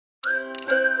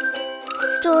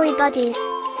story buddies.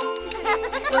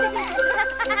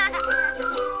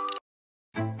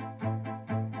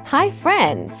 Hi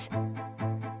friends!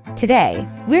 Today,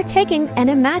 we're taking an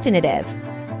imaginative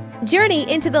journey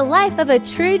into the life of a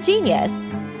true genius,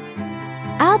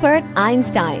 Albert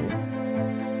Einstein.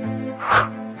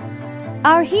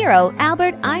 Our hero,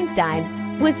 Albert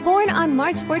Einstein, was born on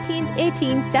March 14,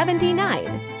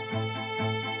 1879,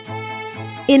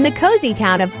 in the cozy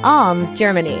town of Ulm,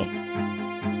 Germany.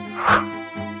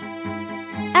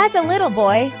 As a little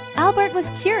boy, Albert was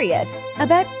curious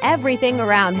about everything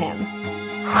around him.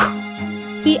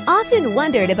 He often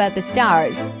wondered about the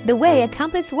stars, the way a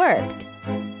compass worked,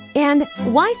 and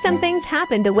why some things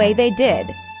happened the way they did.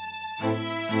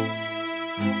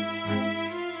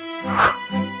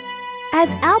 As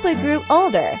Albert grew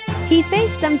older, he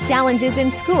faced some challenges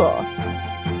in school.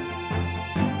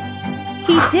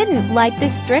 He didn't like the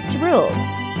strict rules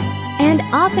and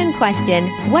often questioned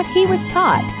what he was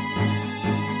taught.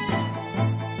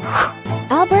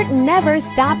 Albert never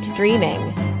stopped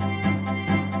dreaming.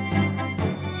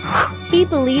 He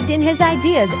believed in his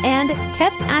ideas and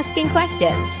kept asking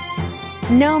questions.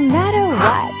 No matter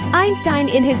what, Einstein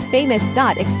in his famous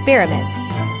thought experiments,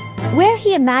 where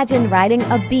he imagined riding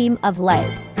a beam of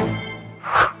light.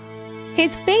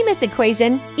 His famous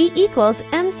equation, E equals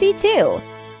mc2,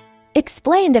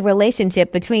 explained the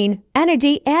relationship between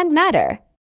energy and matter.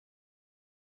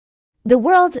 The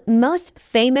world's most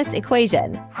famous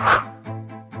equation.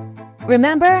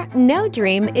 Remember, no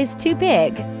dream is too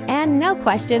big, and no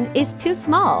question is too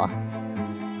small.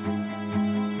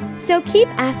 So keep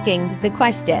asking the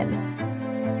question.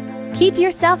 Keep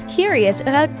yourself curious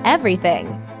about everything.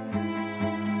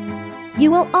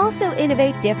 You will also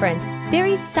innovate different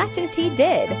theories such as he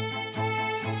did.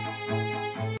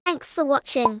 Thanks for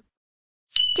watching.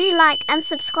 Do like and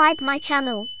subscribe my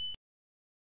channel.